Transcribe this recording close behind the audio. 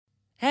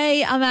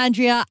Hey, I'm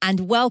Andrea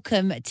and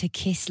welcome to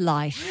Kiss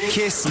Life.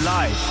 Kiss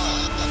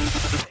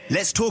Life.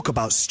 Let's talk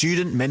about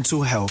student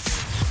mental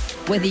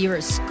health. Whether you're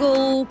at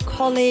school,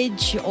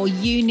 college or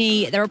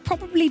uni, there are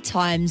probably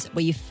times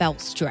where you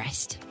felt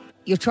stressed.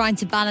 You're trying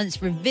to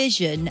balance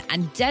revision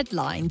and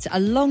deadlines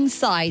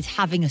alongside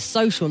having a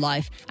social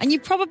life. And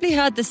you've probably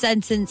heard the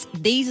sentence,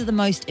 these are the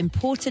most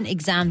important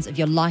exams of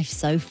your life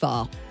so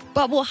far.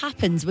 But what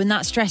happens when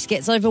that stress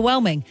gets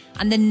overwhelming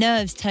and the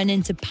nerves turn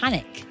into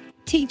panic?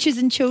 Teachers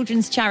and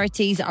children's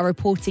charities are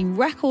reporting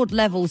record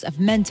levels of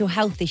mental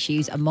health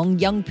issues among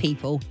young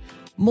people.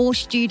 More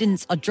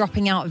students are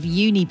dropping out of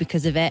uni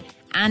because of it.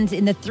 And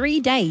in the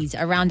 3 days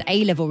around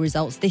A-level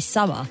results this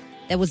summer,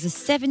 there was a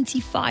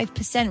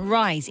 75%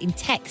 rise in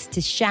text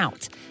to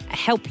Shout, a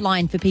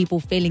helpline for people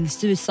feeling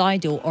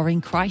suicidal or in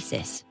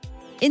crisis.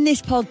 In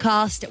this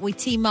podcast, we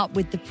team up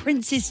with the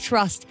Prince's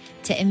Trust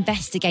to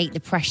investigate the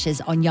pressures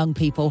on young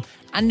people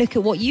and look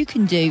at what you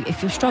can do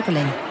if you're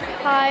struggling.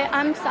 Hi,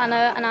 I'm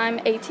Sana and I'm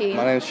 18.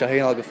 My name is Shaheen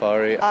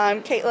Al-Ghafari.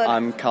 I'm Caitlin.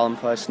 I'm Callum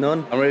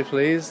Price-Nunn. I'm really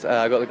pleased.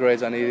 I got the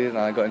grades I needed and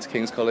I got into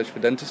King's College for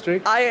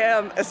dentistry. I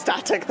am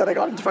ecstatic that I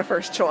got into my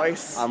first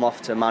choice. I'm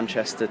off to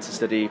Manchester to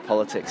study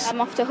politics.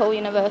 I'm off to Hull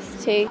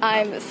University.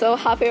 I'm so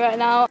happy right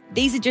now.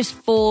 These are just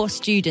 4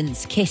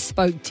 students Kiss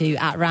spoke to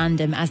at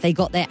random as they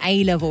got their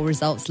A-level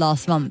results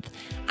last month.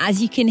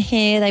 As you can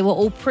hear, they were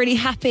all pretty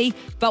happy,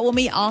 but when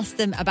we asked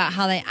them about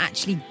how they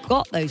actually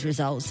got those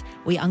results,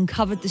 we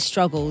uncovered the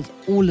struggles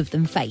all of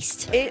them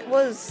faced. It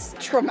was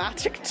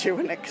traumatic to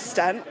an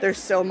extent. There's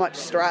so much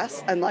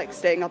stress and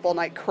staying up all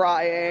night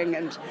crying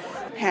and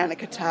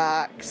panic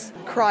attacks,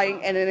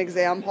 crying in an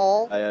exam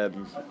hall. I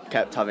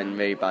kept having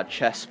really bad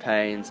chest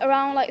pains.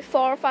 Around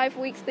 4 or 5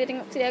 weeks leading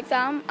up to the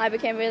exam, I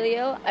became really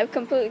ill. I've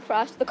completely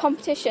crashed. The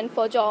competition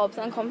for jobs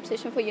and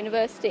competition for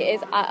university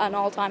is at an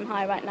all-time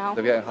high right now.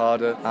 They're getting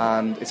harder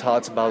and it's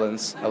hard to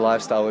balance a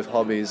lifestyle with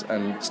hobbies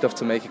and stuff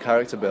to make your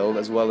character build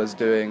as well as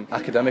doing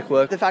academic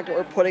work. The fact that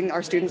we're putting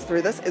our students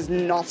through this is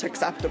not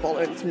acceptable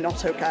and it's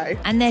not okay.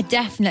 And they're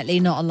definitely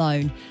not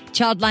alone.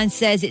 Childline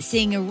says it's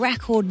seeing a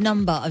record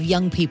number of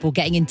young people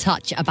getting in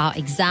touch about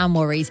exam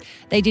worries.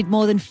 They did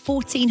more than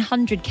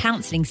 1,400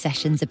 counselling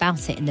sessions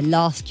about it in the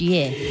last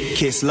year.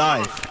 Kiss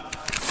Life.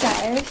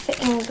 So,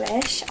 for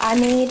English, I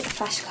made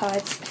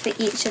flashcards for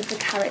each of the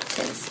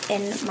characters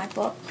in my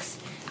books.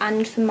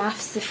 And for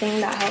maths, the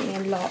thing that helped me a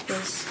lot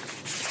was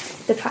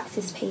the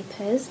practice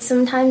papers.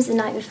 Sometimes the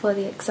night before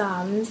the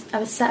exams, I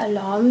would set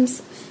alarms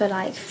for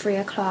 3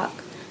 o'clock.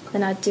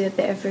 Then I'd do a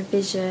bit of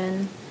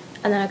revision.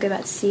 And then I'd go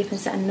back to sleep and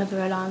set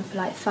another alarm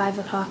for 5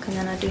 o'clock and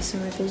then I'd do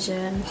some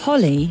revision.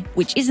 Holly,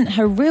 which isn't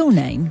her real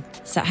name,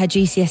 sat her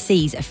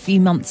GCSEs a few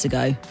months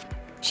ago.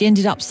 She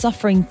ended up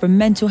suffering from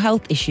mental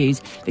health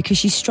issues because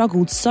she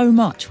struggled so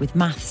much with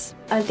maths.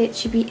 I'd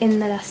literally be in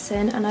the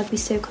lesson and I'd be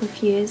so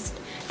confused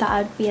that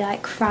I'd be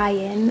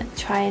crying,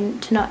 trying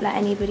to not let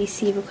anybody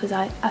see because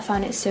I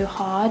found it so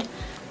hard.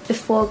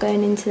 Before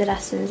going into the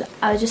lessons,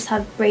 I would just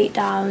have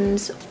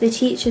breakdowns. The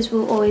teachers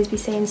will always be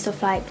saying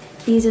stuff like,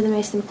 these are the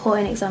most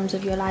important exams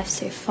of your life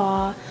so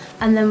far.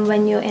 And then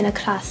when you're in a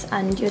class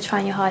and you're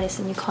trying your hardest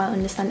and you can't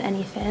understand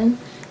anything,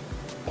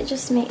 it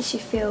just makes you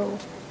feel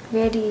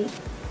really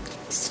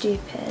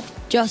stupid.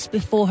 Just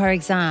before her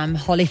exam,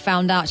 Holly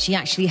found out she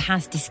actually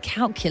has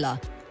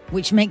dyscalculia,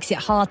 which makes it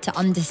hard to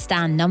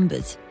understand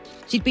numbers.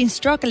 She'd been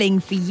struggling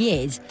for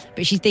years,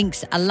 but she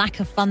thinks a lack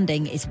of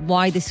funding is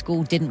why the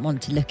school didn't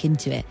want to look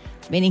into it,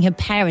 meaning her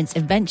parents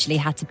eventually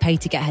had to pay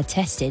to get her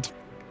tested.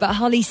 But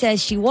Holly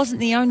says she wasn't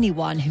the only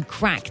one who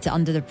cracked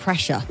under the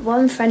pressure.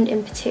 One friend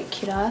in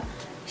particular,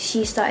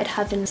 she started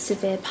having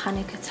severe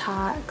panic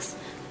attacks.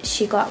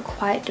 She got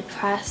quite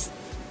depressed.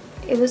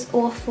 It was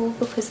awful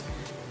because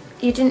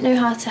you didn't know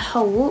how to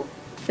help,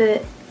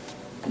 but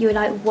you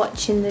were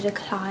watching the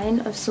decline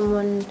of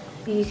someone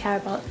who you care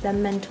about their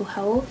mental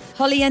health.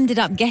 Holly ended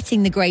up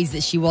getting the grades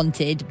that she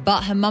wanted,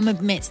 but her mum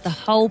admits the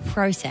whole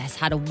process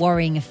had a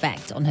worrying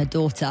effect on her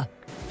daughter.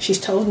 She's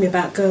told me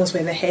about girls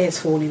where their hair's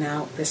falling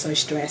out, they're so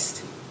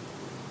stressed.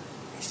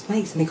 It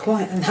makes me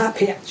quite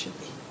unhappy, actually,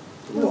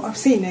 what I've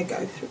seen her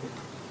go through.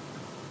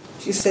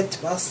 She said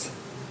to us,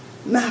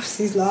 maths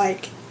is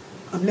like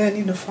I'm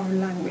learning a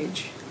foreign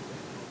language.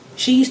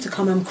 She used to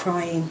come home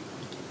crying,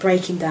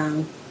 breaking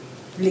down,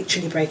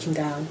 literally breaking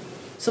down.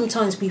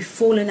 Sometimes we've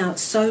fallen out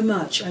so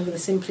much over the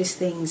simplest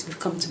things, we've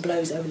come to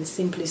blows over the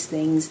simplest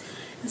things.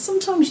 And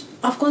sometimes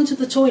I've gone to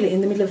the toilet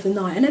in the middle of the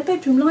night and her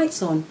bedroom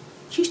light's on.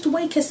 She used to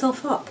wake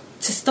herself up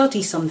to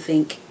study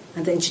something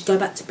and then she'd go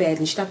back to bed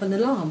and she'd have an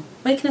alarm,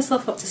 waking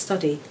herself up to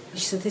study. And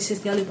she said, this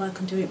is the only way I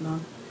can do it,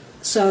 Mum.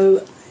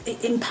 So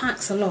it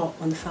impacts a lot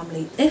on the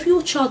family. If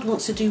your child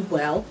wants to do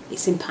well,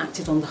 it's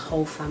impacted on the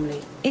whole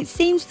family. It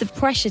seems the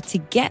pressure to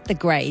get the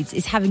grades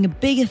is having a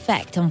big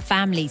effect on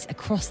families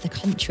across the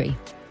country.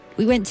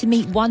 We went to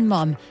meet one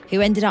mum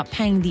who ended up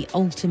paying the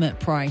ultimate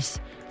price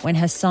when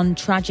her son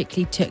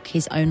tragically took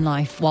his own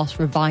life whilst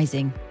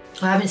revising.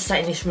 I haven't sat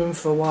in this room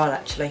for a while,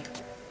 actually.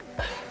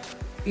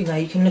 You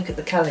can look at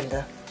the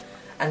calendar,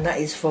 and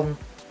that is from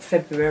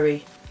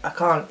February. I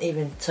can't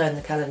even turn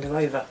the calendar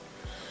over.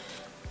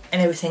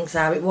 and everything's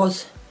how it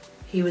was.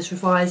 He was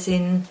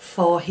revising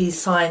for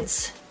his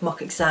science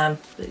mock exam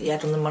that he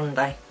had on the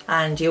Monday,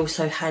 and he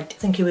also had, I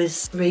think he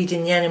was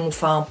reading The Animal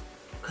Farm,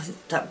 because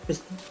that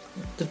was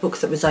the book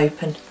that was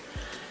open.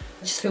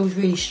 It just feels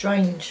really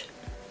strange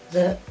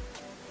that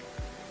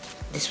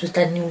this was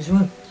Daniel's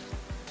room,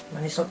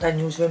 and it's not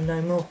Daniel's room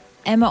no more.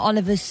 Emma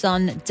Oliver's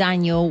son,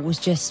 Daniel, was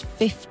just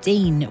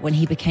 15 when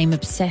he became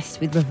obsessed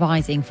with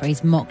revising for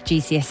his mock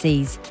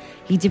GCSEs.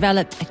 He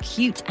developed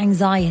acute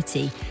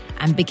anxiety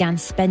and began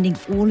spending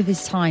all of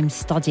his time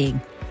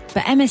studying.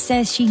 But Emma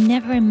says she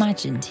never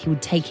imagined he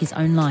would take his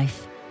own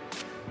life.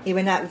 He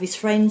went out with his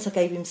friends, I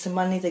gave him some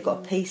money, they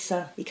got a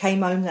pizza. He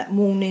came home that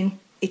morning,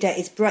 he'd ate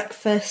his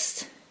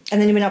breakfast, and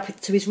then he went up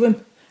to his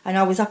room. And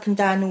I was up and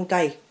down all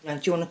day. You know,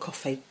 do you want a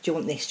coffee? Do you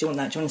want this? Do you want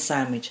that? Do you want a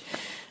sandwich?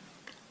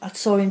 I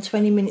saw him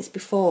 20 minutes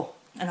before,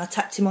 and I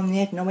tapped him on the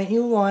head and I went,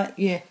 "You all right?"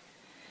 "Yeah."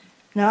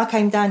 Now I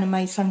came down and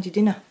made Sunday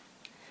dinner.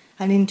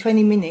 And in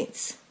 20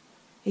 minutes,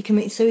 he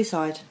committed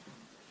suicide.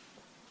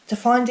 To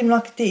find him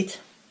like I did,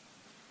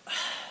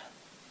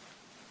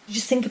 you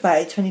just think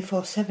about it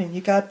 24/7.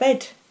 You go to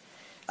bed,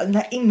 and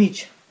that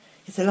image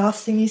is the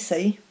last thing you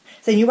see.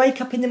 Then you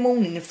wake up in the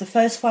morning, and for the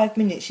first 5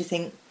 minutes you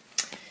think,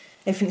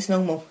 everything's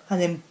normal,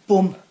 and then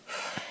boom.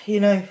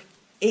 You know,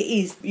 it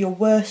is your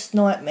worst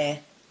nightmare,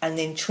 and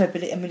then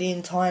treble it a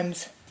million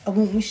times. I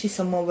wouldn't wish this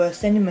on my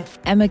worst enemy.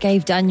 Emma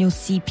gave Daniel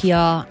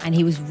CPR and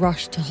he was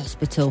rushed to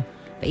hospital,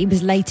 but he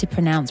was later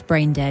pronounced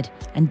brain dead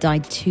and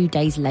died 2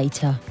 days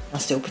later. I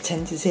still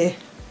pretend he's here.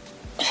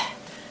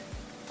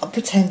 I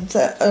pretend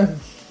that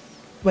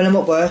when I'm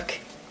at work,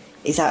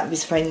 he's out with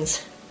his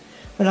friends.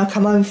 When I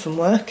come home from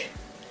work,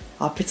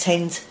 I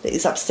pretend that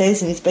he's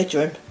upstairs in his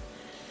bedroom.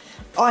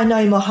 I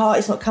know my heart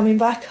is not coming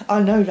back,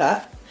 I know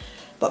that,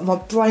 but my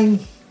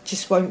brain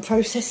just won't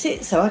process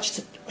it, so I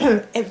just,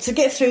 to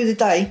get through the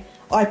day,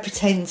 I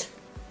pretend.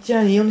 Do you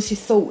know, he honestly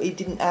thought he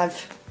didn't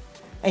have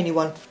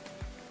anyone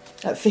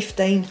at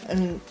 15,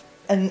 and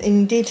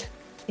he did.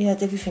 He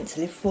had everything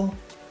to live for.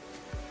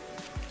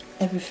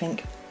 Everything.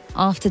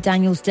 After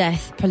Daniel's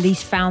death,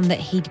 police found that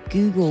he'd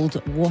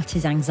Googled what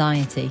is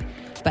anxiety,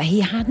 but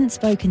he hadn't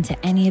spoken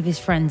to any of his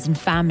friends and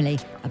family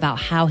about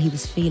how he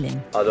was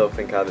feeling. I don't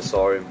think I ever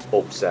saw him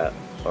upset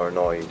or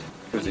annoyed.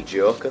 He was a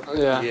joker.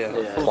 Yeah.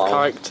 Full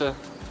character.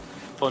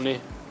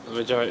 Funny the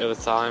majority of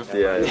the time.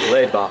 Yeah,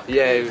 laid back.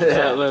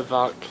 Laid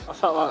back. I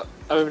felt like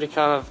everybody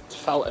kind of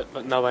felt it,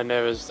 but nowhere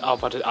near as how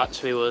bad it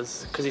actually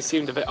was. Because he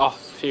seemed a bit off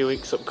a few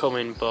weeks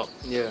upcoming, but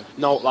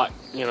not like,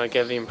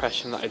 gave the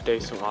impression that he'd do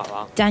something like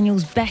that.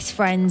 Daniel's best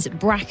friends,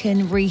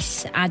 Bracken,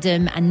 Reese,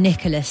 Adam and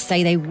Nicholas,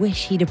 say they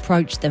wish he'd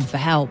approached them for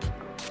help.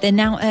 They're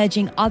now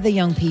urging other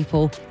young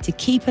people to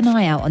keep an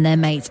eye out on their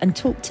mates and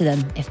talk to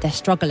them if they're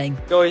struggling.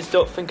 You always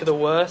don't think of the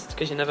worst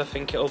because you never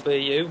think it'll be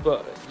you,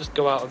 but just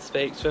go out and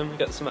speak to them,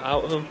 get something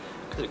out of them,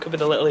 because it could be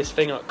the littlest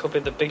thing or it could be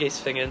the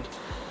biggest thing, and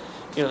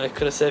it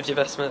could have saved your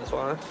best mate's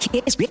life.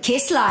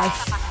 Kiss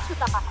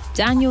Life.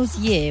 Daniel's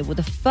year were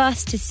the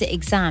first to sit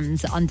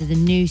exams under the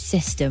new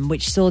system,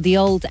 which saw the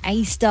old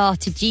A star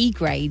to G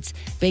grades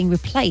being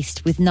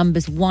replaced with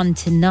numbers 1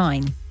 to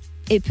 9.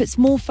 It puts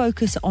more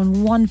focus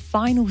on one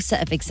final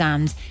set of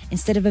exams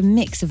instead of a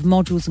mix of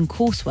modules and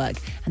coursework,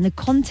 and the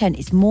content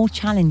is more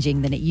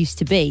challenging than it used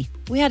to be.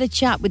 We had a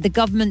chat with the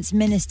government's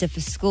Minister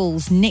for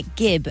Schools, Nick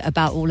Gibb,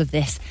 about all of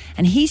this,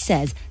 and he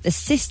says the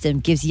system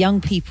gives young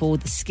people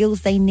the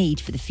skills they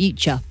need for the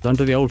future.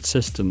 Under the old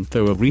system,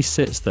 there were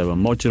resits, there were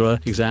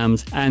modular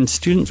exams, and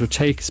students were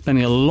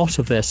spending a lot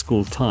of their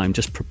school time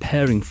just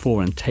preparing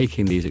for and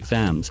taking these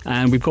exams.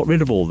 And we've got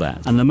rid of all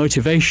that. And the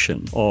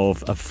motivation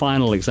of a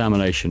final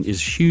examination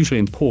is hugely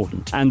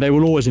important, and they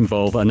will always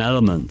involve an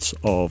element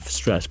of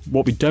stress.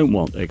 What we don't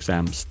want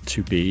exams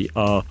to be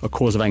are a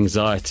cause of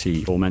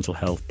anxiety or mental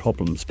health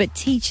problems. But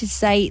teachers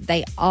say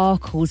they are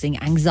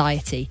causing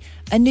anxiety.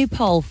 A new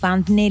poll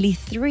found nearly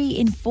 3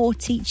 in 4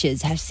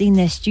 teachers have seen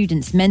their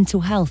students'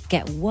 mental health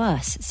get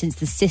worse since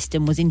the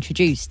system was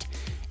introduced.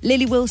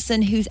 Lily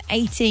Wilson, who's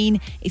 18,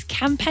 is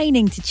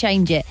campaigning to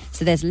change it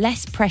so there's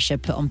less pressure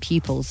put on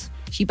pupils.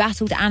 She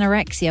battled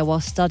anorexia while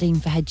studying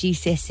for her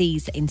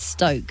GCSEs in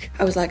Stoke.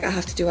 I was like, I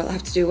have to do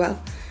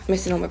well.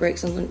 Missing all my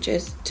breaks and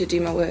lunches to do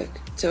my work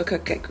so I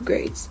could get good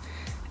grades.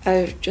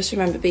 I just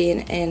remember being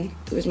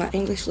it was my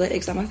English Lit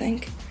exam, I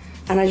think.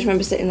 And I just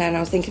remember sitting there and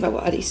I was thinking about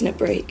what I'd eaten at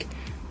break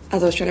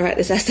as I was trying to write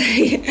this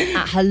essay.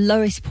 At her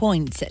lowest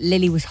point,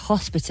 Lily was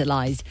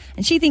hospitalised,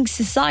 and she thinks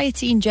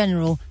society in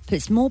general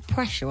puts more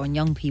pressure on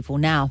young people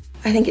now.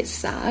 I think it's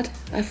sad.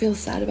 I feel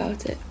sad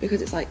about it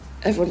because it's like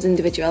everyone's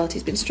individuality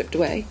has been stripped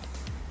away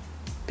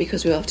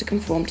because we all have to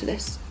conform to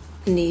this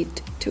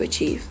need to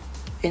achieve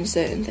in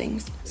certain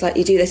things. It's like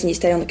you do this and you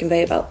stay on the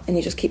conveyor belt and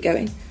you just keep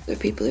going. There are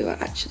people who are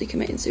actually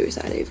committing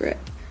suicide over it.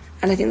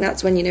 And I think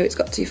that's when you know it's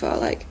got too far.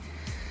 Like,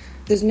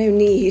 there's no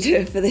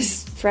need for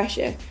this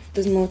pressure.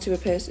 There's more to a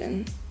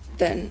person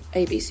then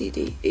A, B, C,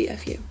 D, E,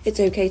 F, U. It's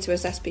okay to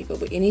assess people,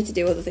 but you need to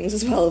do other things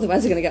as well,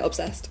 otherwise they're going to get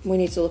obsessed. We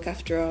need to look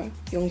after our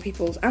young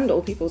people's and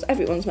old people's,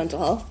 everyone's mental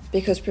health,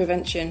 because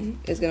prevention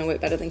is going to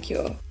work better than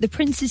cure. The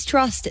Prince's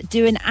Trust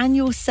do an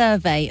annual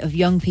survey of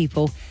young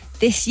people.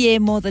 This year,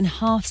 more than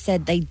half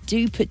said they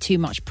do put too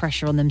much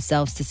pressure on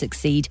themselves to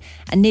succeed,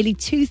 and nearly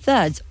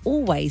 2/3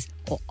 always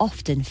or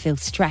often feel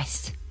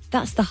stressed.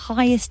 That's the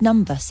highest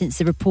number since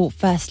the report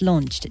first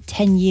launched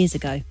 10 years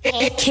ago.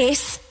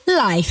 Kiss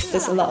Life.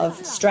 There's a lot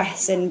of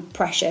stress and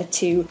pressure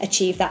to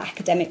achieve that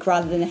academic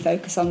rather than a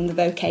focus on the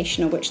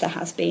vocational, which there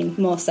has been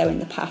more so in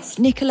the past.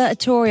 Nicola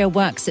Atoria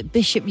works at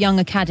Bishop Young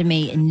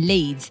Academy in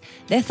Leeds.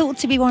 They're thought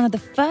to be one of the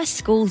first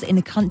schools in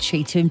the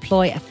country to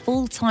employ a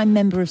full-time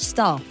member of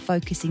staff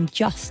focusing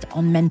just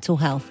on mental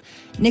health.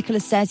 Nicola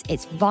says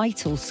it's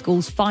vital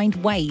schools find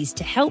ways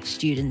to help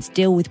students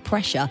deal with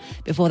pressure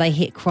before they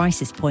hit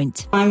crisis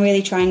point. I'm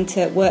really trying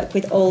to work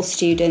with all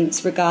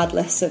students,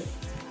 regardless of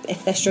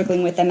if they're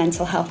struggling with their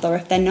mental health or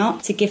if they're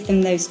not, to give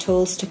them those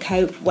tools to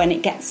cope when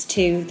it gets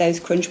to those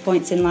crunch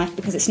points in life,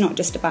 because it's not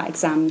just about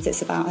exams,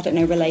 it's about,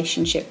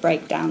 relationship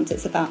breakdowns,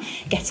 it's about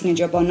getting a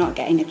job or not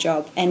getting a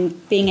job,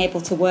 and being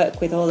able to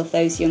work with all of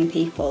those young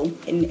people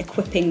and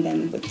equipping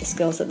them with the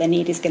skills that they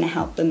need is going to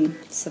help them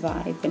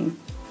survive and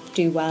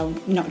do well,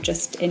 not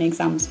just in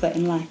exams but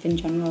in life in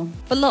general.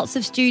 For lots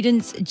of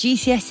students,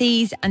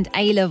 GCSEs and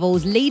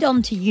A-levels lead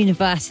on to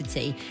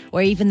university,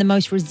 where even the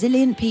most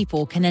resilient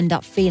people can end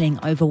up feeling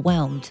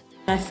overwhelmed.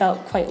 I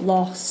felt quite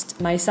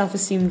lost. My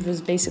self-esteem was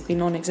basically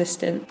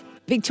non-existent.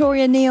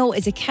 Victoria Neal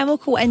is a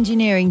chemical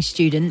engineering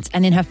student,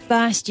 and in her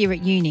first year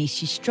at uni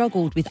she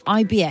struggled with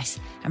IBS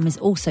and was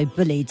also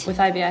bullied. With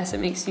IBS it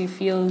makes you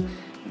feel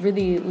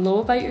really low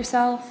about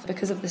yourself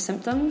because of the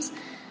symptoms.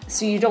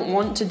 So you don't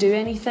want to do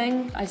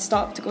anything. I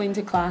stopped going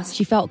to class.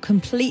 She felt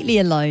completely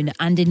alone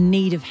and in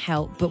need of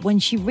help, but when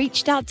she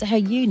reached out to her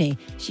uni,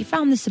 she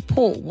found the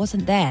support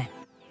wasn't there.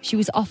 She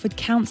was offered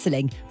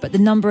counselling, but the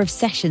number of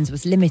sessions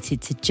was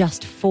limited to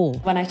just 4.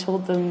 When I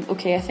told them,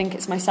 okay, I think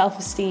it's my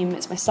self-esteem,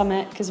 it's my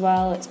stomach as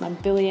well, it's my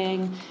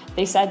bullying,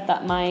 they said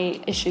that my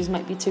issues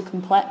might be too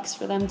complex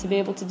for them to be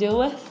able to deal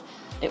with.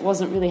 It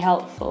wasn't really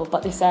helpful,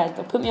 but they said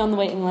they'll put me on the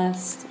waiting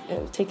list.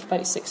 It'll take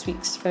about 6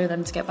 weeks for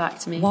them to get back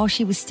to me. While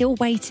she was still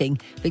waiting,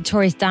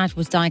 Victoria's dad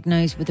was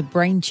diagnosed with a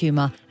brain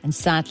tumour and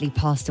sadly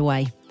passed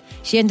away.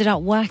 She ended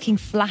up working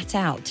flat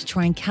out to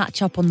try and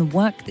catch up on the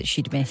work that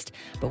she'd missed,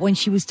 but when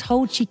she was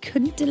told she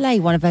couldn't delay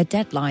one of her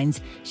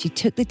deadlines, she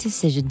took the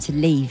decision to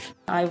leave.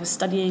 I was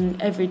studying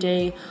every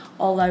day,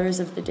 all hours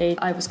of the day.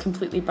 I was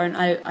completely burnt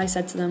out. I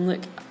said to them, look,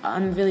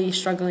 I'm really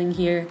struggling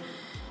here.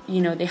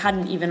 They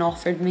hadn't even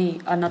offered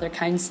me another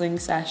counselling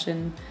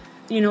session.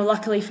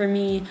 Luckily for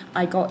me,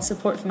 I got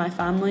support from my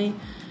family.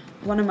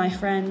 One of my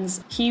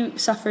friends, he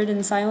suffered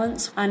in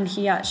silence and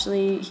he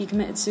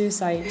committed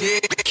suicide.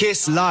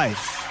 Kiss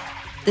Life.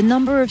 The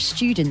number of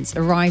students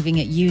arriving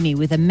at uni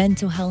with a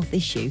mental health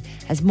issue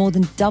has more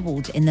than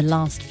doubled in the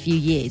last few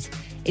years.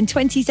 In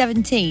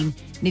 2017,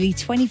 nearly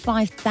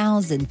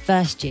 25,000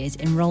 first years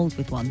enrolled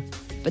with one.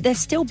 But there's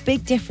still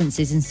big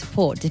differences in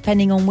support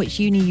depending on which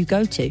uni you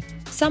go to.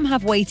 Some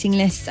have waiting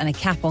lists and a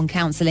cap on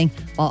counselling,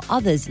 while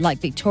others, like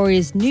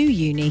Victoria's new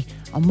uni,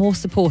 are more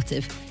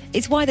supportive.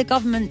 It's why the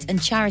government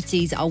and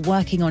charities are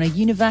working on a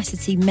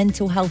university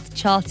mental health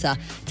charter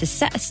to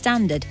set a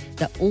standard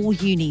that all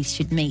unis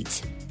should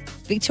meet.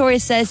 Victoria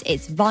says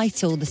it's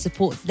vital the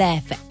support's there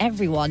for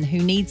everyone who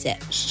needs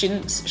it.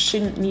 Students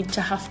shouldn't need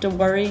to have to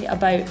worry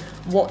about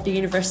what the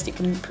university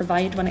can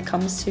provide when it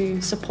comes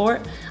to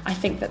support. I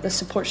think that the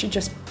support should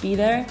just be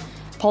there.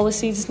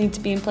 Policies need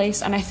to be in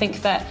place, and I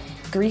think that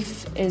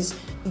grief is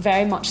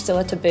very much still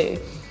a taboo.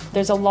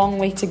 There's a long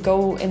way to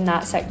go in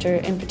that sector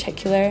in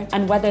particular,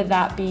 and whether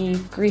that be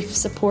grief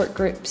support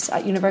groups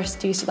at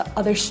university so that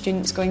other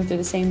students going through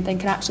the same thing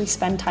can actually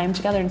spend time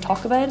together and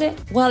talk about it.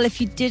 Well, if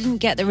you didn't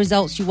get the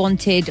results you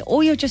wanted,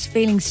 or you're just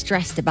feeling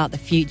stressed about the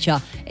future,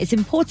 it's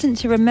important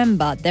to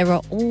remember there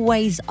are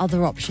always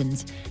other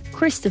options.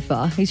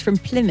 Christopher, who's from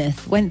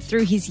Plymouth, went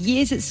through his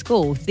years at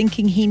school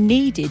thinking he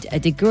needed a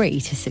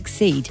degree to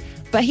succeed.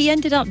 But he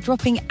ended up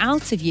dropping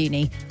out of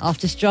uni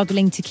after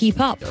struggling to keep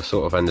up. I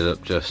sort of ended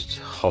up just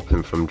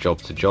hopping from job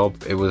to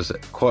job. It was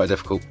quite a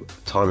difficult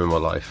time in my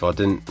life. I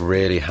didn't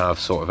really have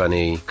sort of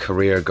any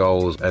career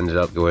goals. Ended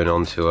up going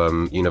on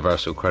to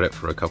Universal Credit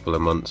for a couple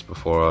of months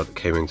before I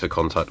came into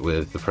contact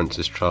with the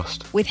Prince's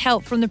Trust. With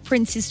help from the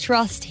Prince's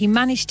Trust, he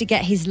managed to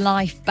get his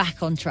life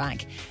back on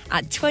track.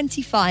 At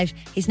 25,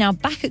 he's now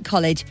back at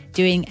college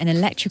doing an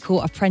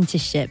electrical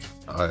apprenticeship.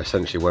 I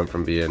essentially went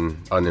from being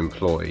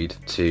unemployed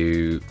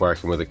to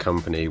working with a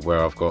company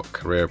where I've got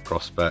career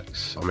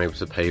prospects. I'm able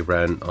to pay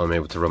rent, I'm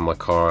able to run my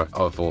car.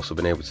 I've also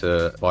been able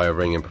to buy a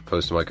ring and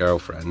propose to my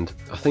girlfriend.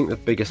 I think the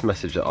biggest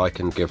message that I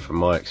can give from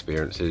my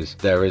experience is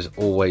there is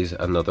always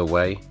another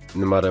way.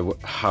 No matter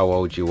how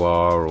old you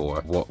are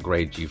or what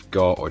grade you've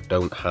got or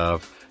don't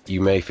have, you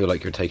may feel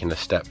like you're taking a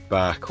step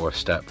back or a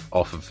step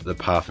off of the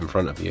path in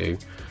front of you,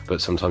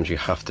 but sometimes you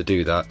have to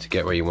do that to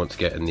get where you want to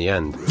get in the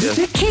end.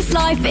 Kiss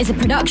Life is a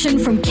production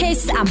from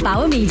Kiss and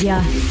Bauer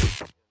Media.